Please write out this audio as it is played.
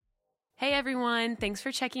Hey everyone, thanks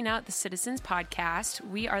for checking out the Citizens Podcast.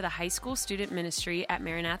 We are the high school student ministry at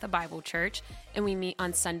Maranatha Bible Church, and we meet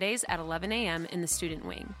on Sundays at 11 a.m. in the student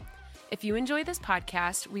wing. If you enjoy this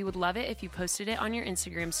podcast, we would love it if you posted it on your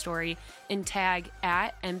Instagram story and tag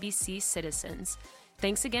at MBC Citizens.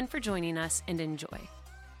 Thanks again for joining us and enjoy.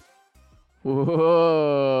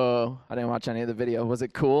 Whoa, I didn't watch any of the video. Was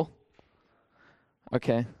it cool?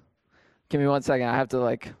 Okay. Give me 1 second. I have to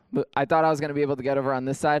I thought I was going to be able to get over on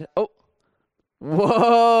this side. Oh.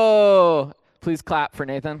 Whoa! Please clap for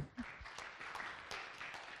Nathan.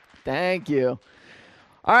 Thank you.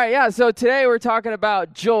 All right, yeah, so today we're talking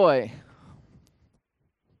about joy.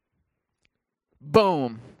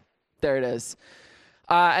 Boom. There it is.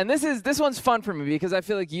 And this one's fun for me because I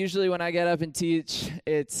feel like usually when I get up and teach,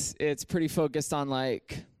 it's pretty focused on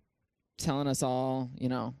telling us all,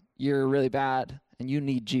 you're really bad and you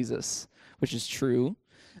need Jesus, which is true.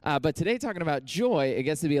 But today, talking about joy, it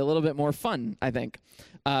gets to be a little bit more fun, I think.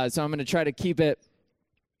 So I'm going to try to keep it,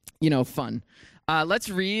 fun. Let's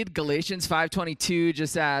read Galatians 5:22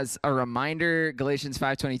 just as a reminder. Galatians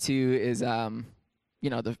 5:22 is,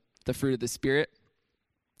 the fruit of the Spirit.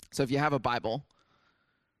 So if you have a Bible,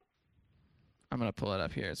 I'm going to pull it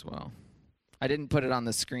up here as well. I didn't put it on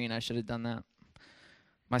the screen. I should have done that.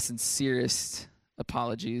 My sincerest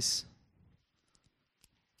apologies.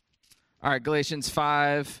 All right, Galatians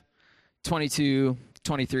 5:22,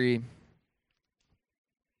 23,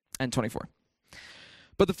 and 24.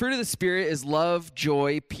 But the fruit of the Spirit is love,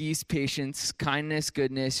 joy, peace, patience, kindness,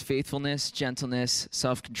 goodness, faithfulness, gentleness,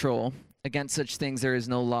 self-control. Against such things there is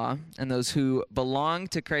no law, and those who belong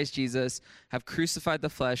to Christ Jesus have crucified the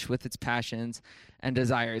flesh with its passions and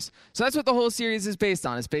desires. So that's what the whole series is based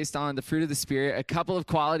on. It's based on the fruit of the Spirit, a couple of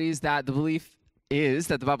qualities that the belief is,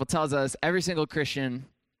 that the Bible tells us every single Christian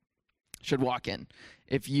should walk in.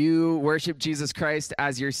 If you worship Jesus Christ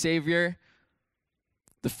as your Savior,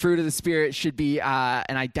 the fruit of the Spirit should be an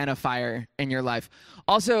identifier in your life.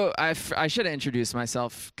 Also, I should have introduced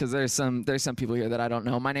myself because there's some people here that I don't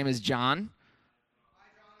know. My name is John.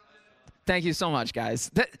 Thank you so much,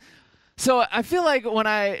 guys. So I feel like when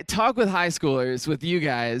I talk with high schoolers, with you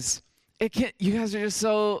guys, you guys are just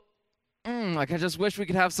so, I just wish we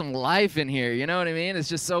could have some life in here. You know what I mean? It's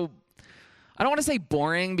just so, I don't want to say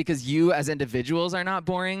boring because you as individuals are not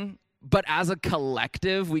boring, but as a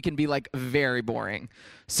collective, we can be very boring.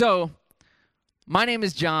 So, my name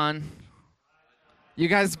is John. You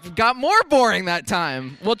guys got more boring that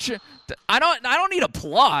time. Well, I don't need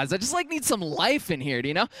applause. I just need some life in here, do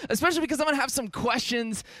you know? Especially because I'm going to have some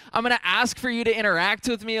questions. I'm going to ask for you to interact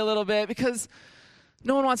with me a little bit because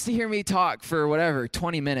no one wants to hear me talk for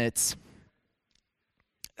 20 minutes.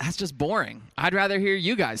 That's just boring. I'd rather hear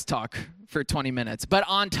you guys talk for 20 minutes, but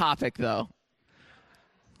on topic though.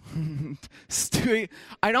 Stewie,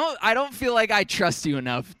 I don't feel like I trust you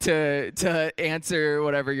enough to answer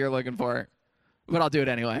whatever you're looking for, but I'll do it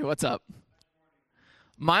anyway. What's up?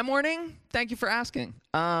 My morning? Thank you for asking.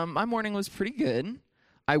 My morning was pretty good.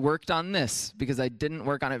 I worked on this because I didn't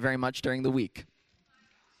work on it very much during the week.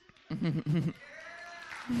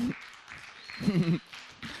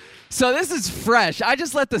 So this is fresh. I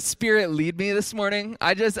just let the Spirit lead me this morning.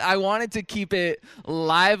 I wanted to keep it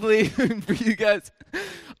lively for you guys.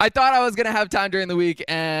 I thought I was going to have time during the week,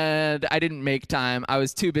 and I didn't make time. I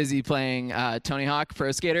was too busy playing Tony Hawk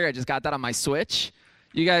Pro Skater. I just got that on my Switch.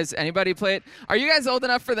 You guys, anybody play it? Are you guys old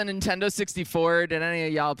enough for the Nintendo 64? Did any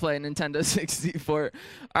of y'all play Nintendo 64?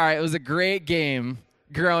 All right, it was a great game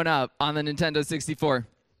growing up on the Nintendo 64.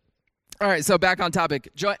 All right, so back on topic.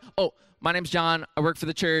 Joy. Oh, my name's John. I work for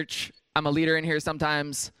the church. I'm a leader in here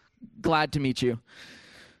sometimes. Glad to meet you.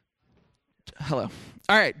 Hello.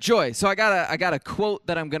 All right, joy. So I got a quote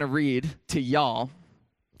that I'm going to read to y'all.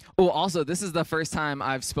 Oh, also, this is the first time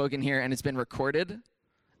I've spoken here, and it's been recorded,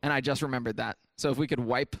 and I just remembered that. So if we could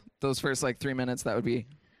wipe those first 3 minutes, that would be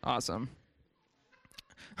awesome.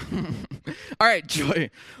 All right,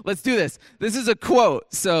 joy. Let's do this. This is a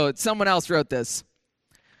quote. So someone else wrote this.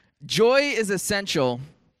 Joy is essential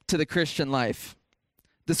to the Christian life.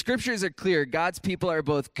 The scriptures are clear. God's people are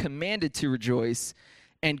both commanded to rejoice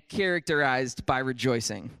and characterized by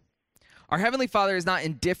rejoicing. Our Heavenly Father is not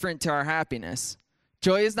indifferent to our happiness.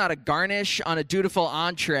 Joy is not a garnish on a dutiful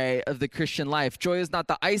entree of the Christian life. Joy is not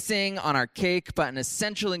the icing on our cake, but an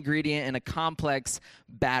essential ingredient in a complex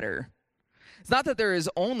batter. It's not that there is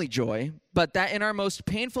only joy, but that in our most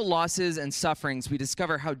painful losses and sufferings, we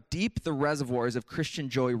discover how deep the reservoirs of Christian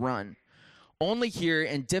joy run. Only here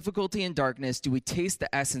in difficulty and darkness do we taste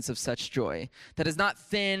the essence of such joy that is not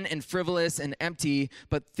thin and frivolous and empty,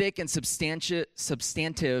 but thick and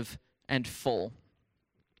substantive and full.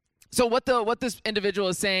 So what this individual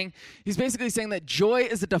is saying, he's basically saying that joy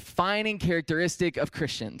is a defining characteristic of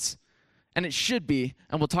Christians. And it should be,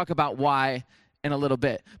 and we'll talk about why in a little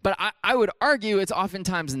bit. But I would argue it's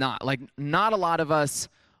oftentimes not. Like, not a lot of us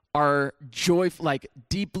are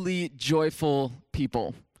deeply joyful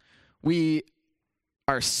people. We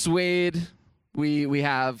are swayed. We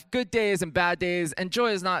have good days and bad days. And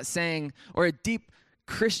joy is not saying, or a deep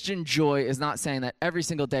Christian joy is not saying that every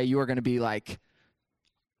single day you are going to be like,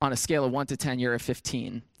 on a scale of 1 to 10, you're a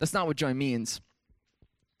 15. That's not what joy means.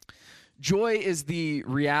 Joy is the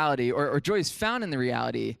reality, or joy is found in the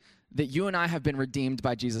reality that you and I have been redeemed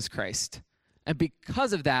by Jesus Christ. And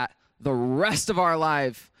because of that, the rest of our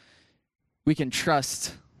life, we can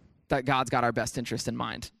trust that God's got our best interest in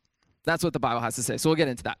mind. That's what the Bible has to say. So we'll get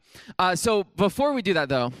into that. So before we do that,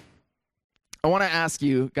 though, I want to ask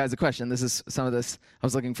you guys a question. This is some of this. I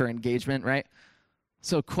was looking for engagement, right?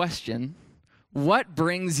 So question. What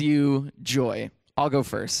brings you joy? I'll go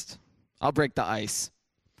first. I'll break the ice.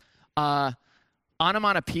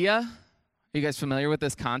 Onomatopoeia. Are you guys familiar with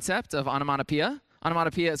this concept of onomatopoeia?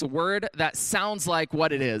 Onomatopoeia is a word that sounds like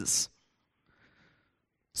what it is.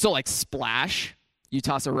 So like splash. You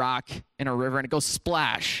toss a rock in a river and it goes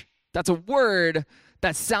splash. That's a word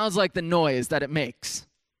that sounds like the noise that it makes.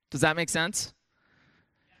 Does that make sense?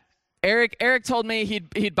 Eric told me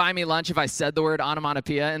he'd buy me lunch if I said the word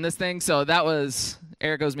onomatopoeia in this thing, so that was,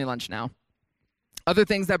 Eric owes me lunch now. Other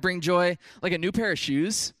things that bring joy, like a new pair of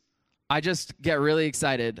shoes. I just get really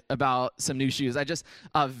excited about some new shoes.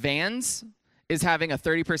 Vans is having a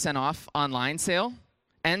 30% off online sale.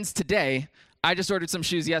 Ends today. I just ordered some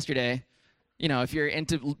shoes yesterday. You know, if you're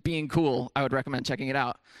into being cool, I would recommend checking it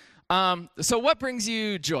out. So what brings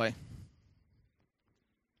you joy?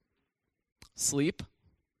 Sleep.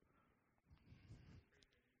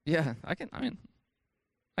 Yeah, I get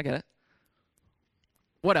it.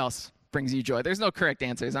 What else brings you joy? There's no correct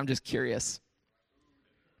answers. I'm just curious.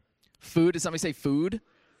 Food. Did somebody say food?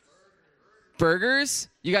 Burgers.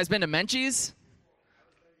 You guys been to Menchie's?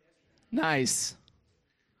 Nice.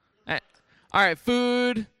 All right,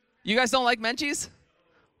 food. You guys don't like Menchie's?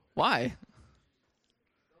 Why?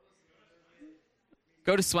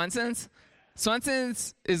 Go to Swenson's?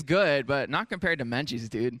 Swenson's is good, but not compared to Menchie's,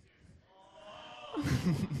 dude.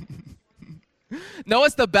 Know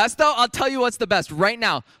what's the best, though? I'll tell you what's the best right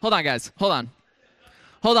now. Hold on, guys. Hold on.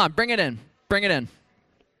 Bring it in.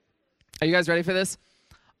 Are you guys ready for this?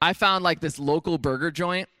 I found like this local burger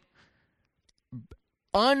joint.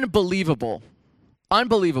 Unbelievable.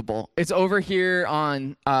 It's over here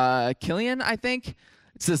on Killian, I think.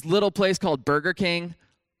 It's this little place called Burger King.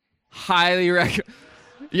 Highly recommend.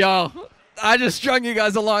 Yo, I just strung you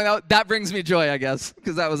guys along. That brings me joy, I guess,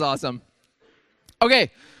 because that was awesome.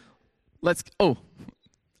 Okay,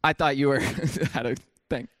 I thought you were had a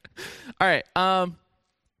thing. All right,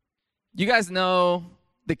 you guys know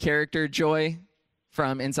the character Joy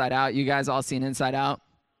from Inside Out. You guys all seen Inside Out?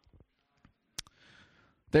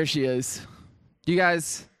 There she is. You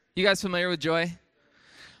guys familiar with Joy?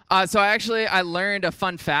 So I learned a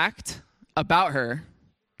fun fact about her.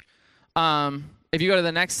 If you go to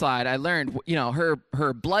the next slide, I learned,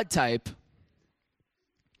 her blood type.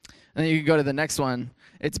 And then you can go to the next one.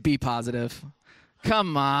 It's B positive.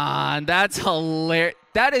 Come on, that's hilarious.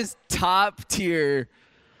 That is top tier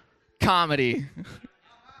comedy.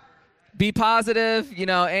 B positive,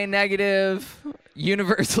 A negative,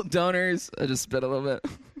 universal donors. I just spit a little bit.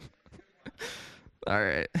 All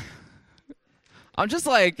right. I'm just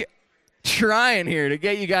trying here to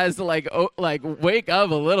get you guys to wake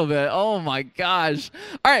up a little bit. Oh my gosh.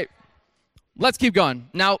 All right. Let's keep going.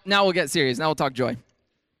 Now we'll get serious. Now we'll talk joy.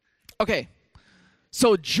 Okay.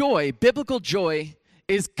 So joy, biblical joy,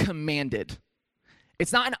 is commanded.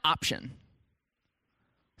 It's not an option.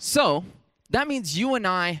 So that means you and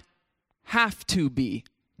I have to be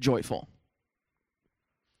joyful.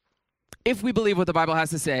 If we believe what the Bible has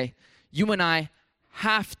to say, you and I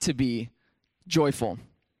have to be joyful.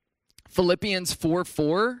 Philippians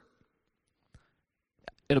 4:4,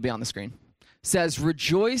 it'll be on the screen, says,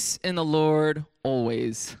 "Rejoice in the Lord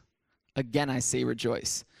always. Again, I say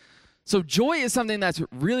rejoice." So joy is something that's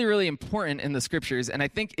really, really important in the scriptures, and I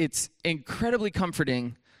think it's incredibly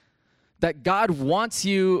comforting that God wants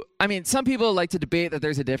you. I mean, some people like to debate that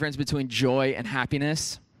there's a difference between joy and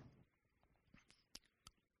happiness.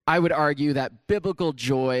 I would argue that biblical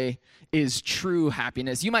joy is true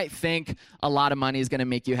happiness. You might think a lot of money is going to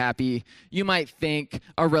make you happy. You might think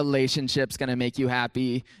a relationship's going to make you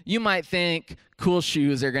happy. You might think cool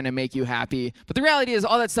shoes are going to make you happy. But the reality is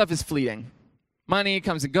all that stuff is fleeting. Money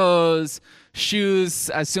comes and goes. Shoes,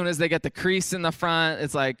 as soon as they get the crease in the front,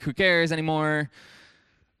 it's like, who cares anymore?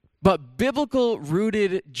 But biblical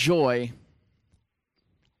rooted joy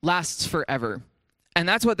lasts forever. And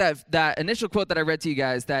that's what that initial quote that I read to you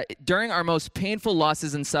guys, that during our most painful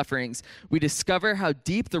losses and sufferings, we discover how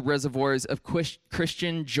deep the reservoirs of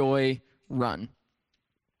Christian joy run.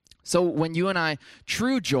 So when you and I,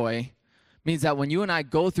 true joy means that when you and I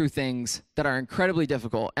go through things that are incredibly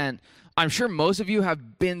difficult, and I'm sure most of you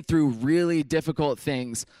have been through really difficult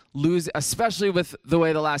things, especially with the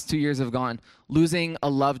way the last 2 years have gone, losing a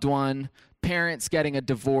loved one, parents getting a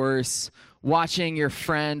divorce, watching your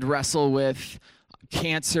friend wrestle with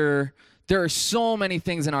cancer. There are so many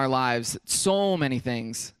things in our lives, so many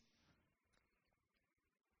things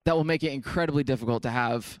that will make it incredibly difficult to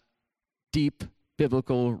have deep,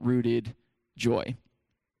 biblical rooted joy.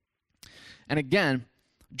 And again,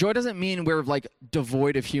 joy doesn't mean we're like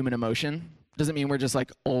devoid of human emotion. Doesn't mean we're just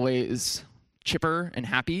like always chipper and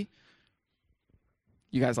happy.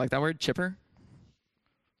 You guys like that word, chipper?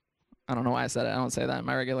 I don't know why I said it. I don't say that in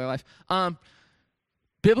my regular life.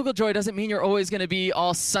 Biblical joy doesn't mean you're always going to be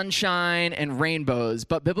all sunshine and rainbows,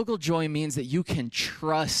 but biblical joy means that you can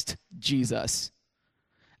trust Jesus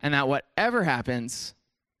and that whatever happens,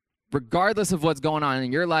 regardless of what's going on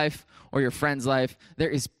in your life or your friend's life,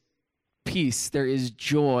 there is peace, there is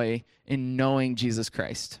joy in knowing Jesus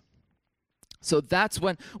Christ. So that's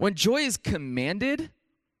when joy is commanded,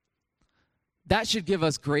 that should give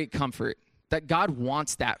us great comfort that God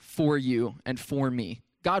wants that for you and for me.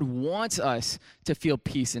 God wants us to feel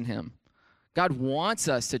peace in him. God wants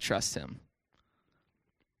us to trust him.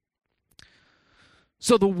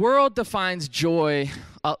 So the world defines joy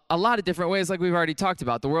a lot of different ways, like we've already talked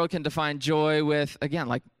about. The world can define joy with, again,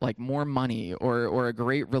 like more money or a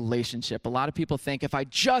great relationship. A lot of people think if I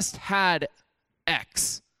just had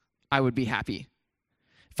X, I would be happy.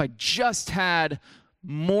 If I just had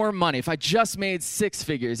more money, if I just made 6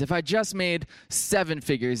 figures, if I just made 7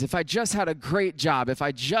 figures, if I just had a great job, if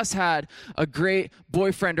I just had a great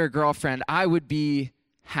boyfriend or girlfriend, I would be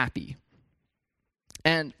happy.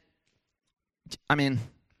 And I mean,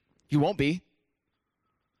 you won't be.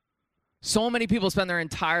 So many people spend their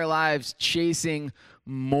entire lives chasing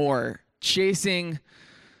more, chasing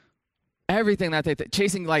everything that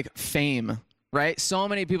chasing like fame, right? So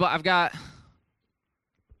many people, I've got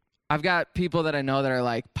people that I know that are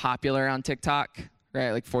like popular on TikTok,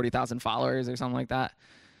 right? Like 40,000 followers or something like that.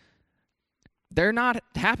 They're not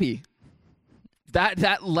happy.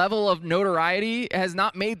 That level of notoriety has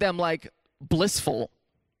not made them like blissful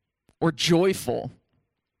or joyful.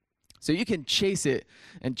 So you can chase it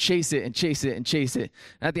and chase it and chase it and chase it.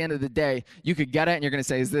 And at the end of the day, you could get it and you're going to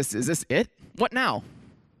say, is this it? What now?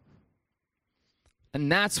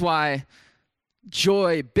 And that's why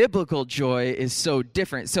joy, biblical joy, is so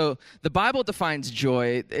different. So the Bible defines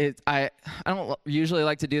joy. I don't usually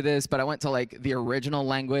like to do this, but I went to like the original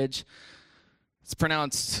language. It's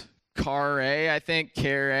pronounced kare, I think.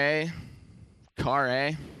 Kare.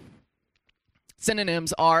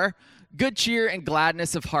 Synonyms are good cheer and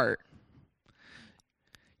gladness of heart.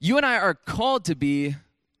 You and I are called to be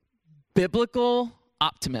biblical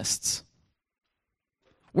optimists.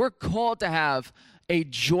 We're called to have a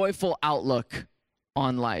joyful outlook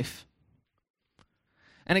on life.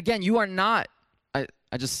 And again, you are not, I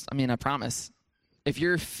promise, if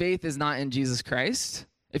your faith is not in Jesus Christ,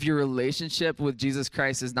 if your relationship with Jesus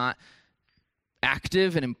Christ is not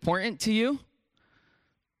active and important to you,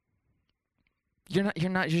 you're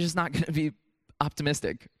just not going to be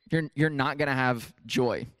optimistic. You're not going to have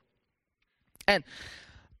joy. And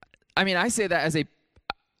I mean, I say that as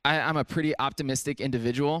I'm a pretty optimistic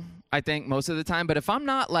individual, I think, most of the time. But if I'm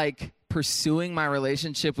not like pursuing my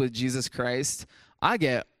relationship with Jesus Christ, I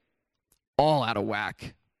get all out of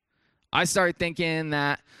whack. I start thinking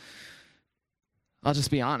that, I'll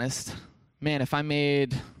just be honest, man, if I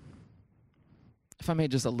made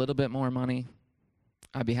just a little bit more money,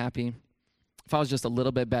 I'd be happy. If I was just a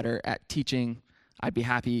little bit better at teaching, I'd be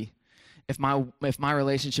happy. If my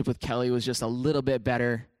relationship with Kelly was just a little bit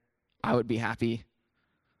better, I would be happy.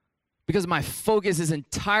 Because my focus is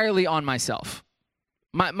entirely on myself.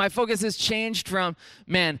 My focus has changed from,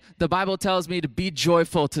 man, the Bible tells me to be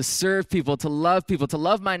joyful, to serve people, to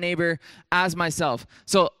love my neighbor as myself.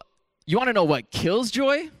 So you want to know what kills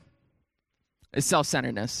joy? It's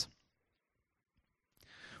self-centeredness.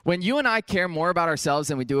 When you and I care more about ourselves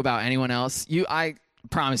than we do about anyone else, I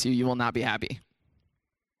promise you will not be happy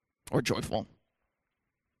or joyful.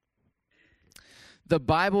 The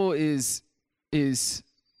Bible is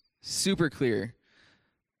super clear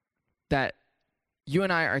that you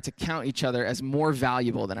and I are to count each other as more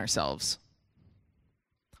valuable than ourselves.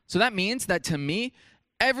 So that means that to me,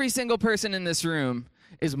 every single person in this room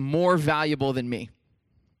is more valuable than me.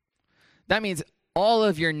 That means all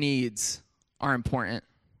of your needs are important.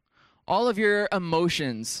 All of your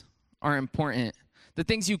emotions are important. The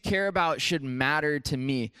things you care about should matter to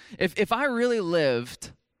me. If I really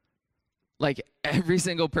lived like every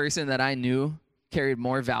single person that I knew carried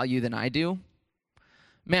more value than I do,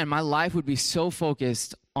 man, my life would be so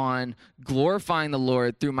focused on glorifying the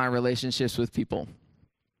Lord through my relationships with people.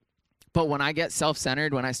 But when I get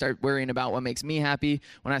self-centered, when I start worrying about what makes me happy,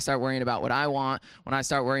 when I start worrying about what I want, when I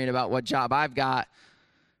start worrying about what job I've got,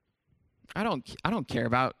 I don't care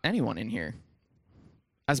about anyone in here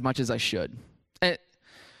as much as I should. And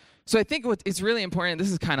so I think it's really important.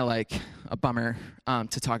 This is kind of like a bummer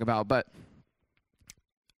to talk about, but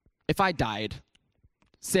if I died,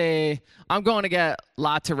 say I'm going to get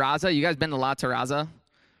La Terraza. You guys been to La Terraza?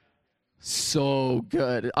 So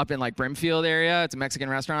good. Up in like Brimfield area. It's a Mexican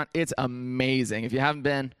restaurant. It's amazing. If you haven't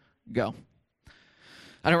been, go.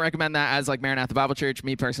 I don't recommend that as like Maranatha Bible Church.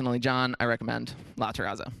 Me personally, John, I recommend La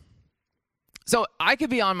Terraza. So I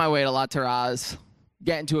could be on my way to La Terraza,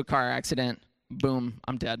 get into a car accident, boom,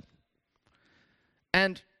 I'm dead.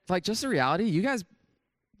 And like just the reality, you guys,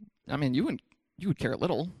 I mean, you would care a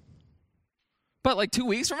little. But like 2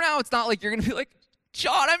 weeks from now, it's not like you're going to be like,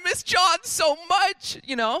 John, I miss John so much,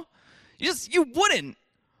 you know? You wouldn't.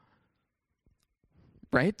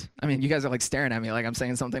 Right? I mean, you guys are like staring at me like I'm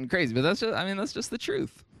saying something crazy, but that's just the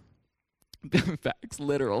truth. Facts,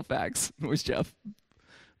 literal facts. Where's Jeff?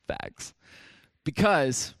 Facts.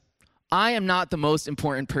 Because I am not the most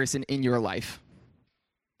important person in your life.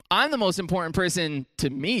 I'm the most important person to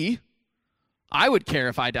me. I would care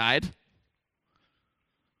if I died.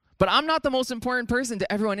 But I'm not the most important person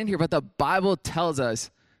to everyone in here. But the Bible tells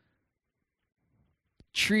us,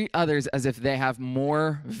 treat others as if they have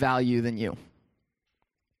more value than you.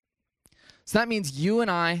 So that means you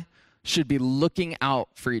and I should be looking out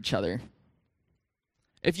for each other.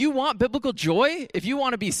 If you want biblical joy, if you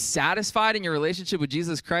want to be satisfied in your relationship with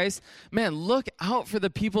Jesus Christ, man, look out for the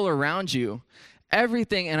people around you.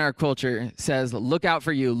 Everything in our culture says, look out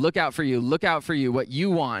for you, look out for you, look out for you, what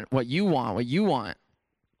you want, what you want, what you want.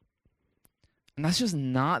 And that's just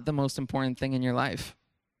not the most important thing in your life.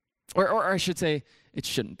 Or I should say, it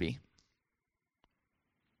shouldn't be.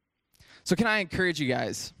 So can I encourage you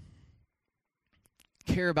guys,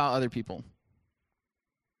 care about other people.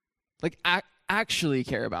 Like, actually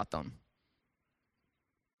care about them.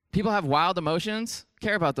 People have wild emotions,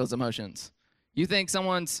 care about those emotions. You think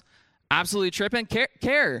someone's absolutely tripping,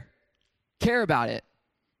 care about it.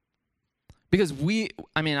 Because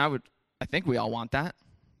I think we all want that.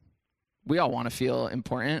 We all want to feel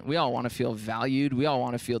important. We all want to feel valued. We all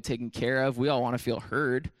want to feel taken care of. We all want to feel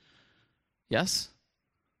heard. Yes?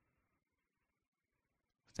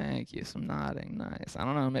 Thank you. Some nodding. Nice. I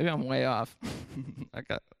don't know. Maybe I'm way off.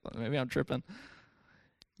 Maybe I'm tripping.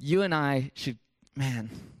 You and I should,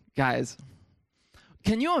 man, guys,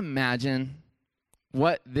 can you imagine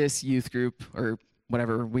what this youth group, or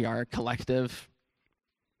whatever we are, collective,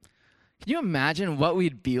 can you imagine what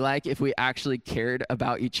we'd be like if we actually cared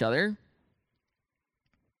about each other?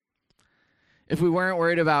 If we weren't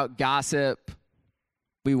worried about gossip,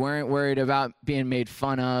 we weren't worried about being made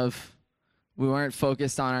fun of, we weren't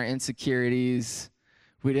focused on our insecurities,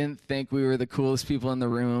 we didn't think we were the coolest people in the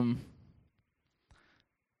room.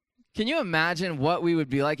 Can you imagine what we would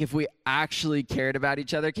be like if we actually cared about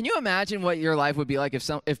each other? Can you imagine what your life would be like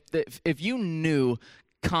if you knew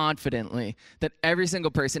confidently that every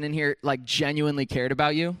single person in here like genuinely cared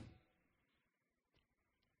about you?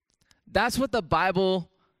 That's what the Bible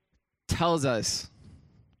tells us.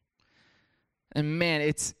 And man,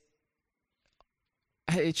 it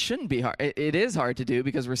shouldn't be hard. It is hard to do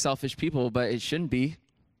because we're selfish people, but it shouldn't be.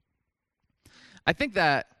 I think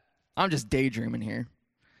that I'm just daydreaming here.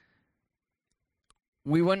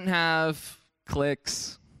 We wouldn't have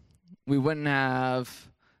cliques. We wouldn't have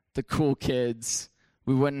the cool kids.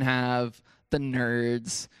 We wouldn't have the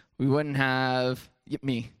nerds. We wouldn't have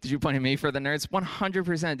me. Did you point at me for the nerds?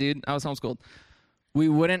 100%, dude. I was homeschooled. We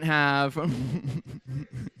wouldn't have.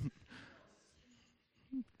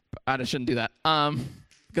 I shouldn't do that.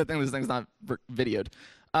 Good thing this thing's not videoed.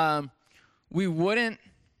 We wouldn't.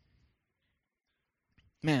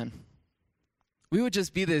 Man, we would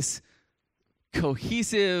just be this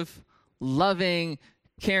cohesive, loving,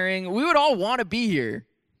 caring. We would all want to be here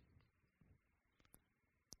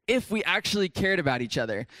if we actually cared about each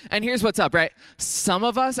other. And here's what's up, right? Some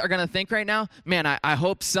of us are going to think right now, man, I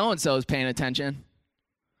hope so-and-so is paying attention.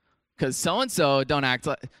 Because so-and-so don't act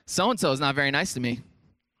like, so-and-so is not very nice to me.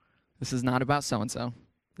 This is not about so-and-so.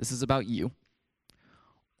 This is about you.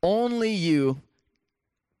 Only you,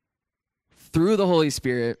 through the Holy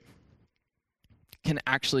Spirit, can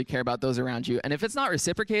actually care about those around you. And if it's not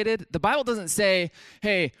reciprocated, the Bible doesn't say,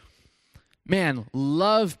 hey, man,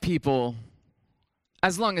 love people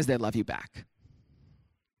as long as they love you back.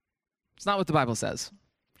 It's not what the Bible says.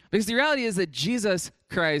 Because the reality is that Jesus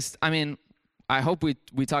Christ, I hope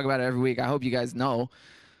we talk about it every week. I hope you guys know.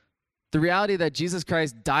 The reality that Jesus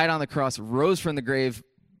Christ died on the cross, rose from the grave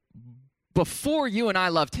before you and I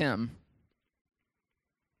loved him.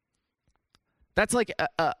 That's like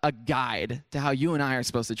a guide to how you and I are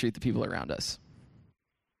supposed to treat the people around us.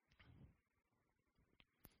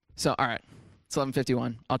 So, all right, it's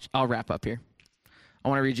 11:51. I'll wrap up here. I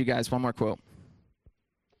want to read you guys one more quote.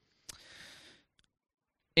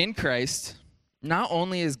 In Christ, not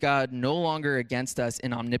only is God no longer against us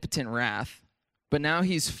in omnipotent wrath, but now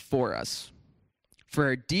he's for us, for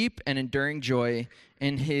our deep and enduring joy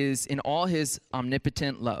in all his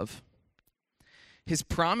omnipotent love. His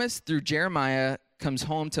promise through Jeremiah comes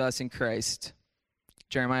home to us in Christ.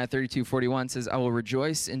 Jeremiah 32:41 says, I will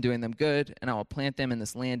rejoice in doing them good, and I will plant them in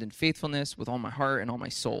this land in faithfulness with all my heart and all my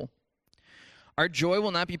soul. Our joy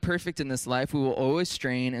will not be perfect in this life. We will always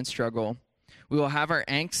strain and struggle. We will have our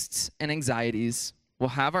angsts and anxieties. We'll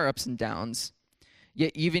have our ups and downs.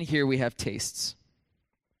 Yet even here we have tastes.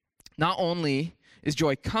 Not only is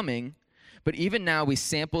joy coming, but even now we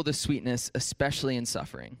sample the sweetness, especially in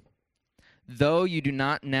suffering. Though you do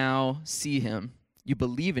not now see him, you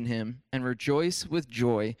believe in him and rejoice with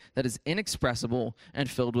joy that is inexpressible and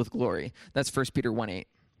filled with glory. That's 1 Peter 1:8.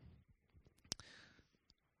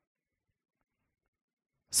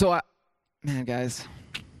 So, guys,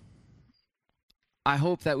 I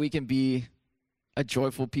hope that we can be a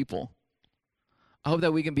joyful people. I hope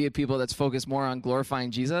that we can be a people that's focused more on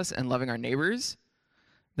glorifying Jesus and loving our neighbors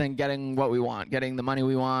than getting what we want, getting the money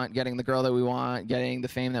we want, getting the girl that we want, getting the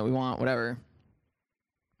fame that we want, whatever.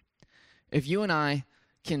 If you and I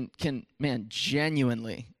can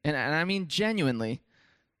genuinely, and I mean genuinely,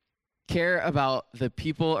 care about the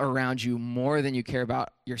people around you more than you care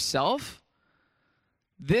about yourself,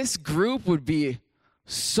 this group would be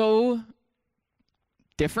so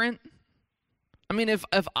different. I mean, if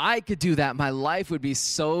I could do that, my life would be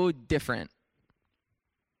so different.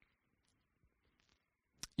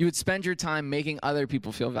 You would spend your time making other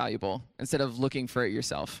people feel valuable instead of looking for it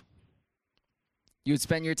yourself. You would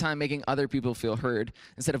spend your time making other people feel heard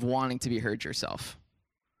instead of wanting to be heard yourself.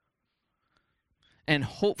 And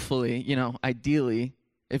hopefully, ideally,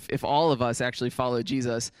 if all of us actually follow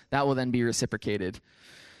Jesus, that will then be reciprocated.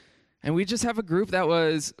 And we just have a group that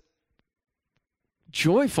was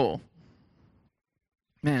joyful.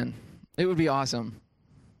 Man, it would be awesome.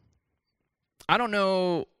 I don't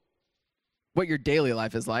know what your daily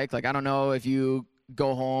life is like. Like, I don't know if you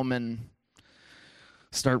go home and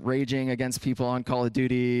start raging against people on Call of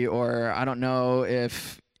Duty, or I don't know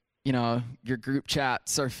if, your group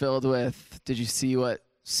chats are filled with, did you see what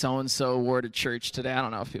so-and-so wore to church today? I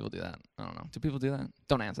don't know if people do that. I don't know. Do people do that?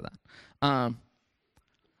 Don't answer that.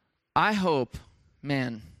 I hope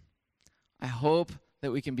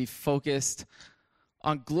that we can be focused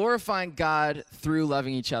on glorifying God through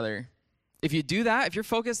loving each other. If you do that, if you're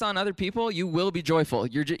focused on other people, you will be joyful.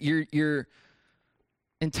 Your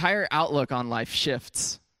entire outlook on life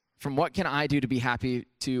shifts from what can I do to be happy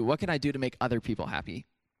to what can I do to make other people happy.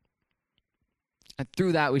 And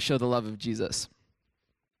through that, we show the love of Jesus.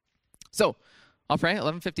 So, I'll pray.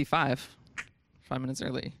 11:55, 5 minutes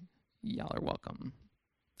early. Y'all are welcome.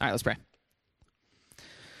 All right, let's pray.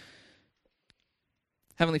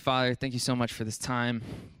 Heavenly Father, thank you so much for this time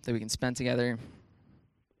that we can spend together.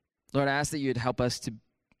 Lord, I ask that you would help us to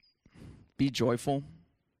be joyful.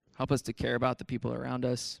 Help us to care about the people around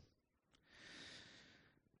us.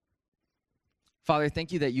 Father,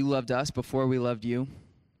 thank you that you loved us before we loved you.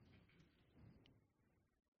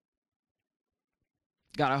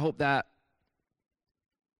 God, I hope that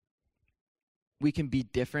we can be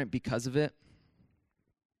different because of it.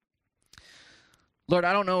 Lord,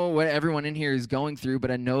 I don't know what everyone in here is going through,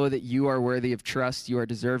 but I know that you are worthy of trust. You are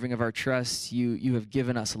deserving of our trust. You have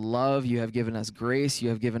given us love. You have given us grace. You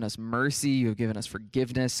have given us mercy. You have given us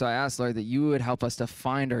forgiveness. So I ask, Lord, that you would help us to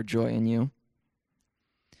find our joy in you.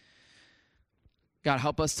 God,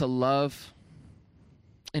 help us to love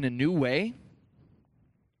in a new way.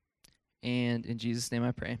 And in Jesus' name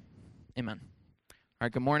I pray. Amen. All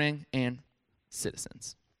right, good morning, and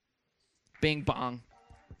citizens. Bing bong.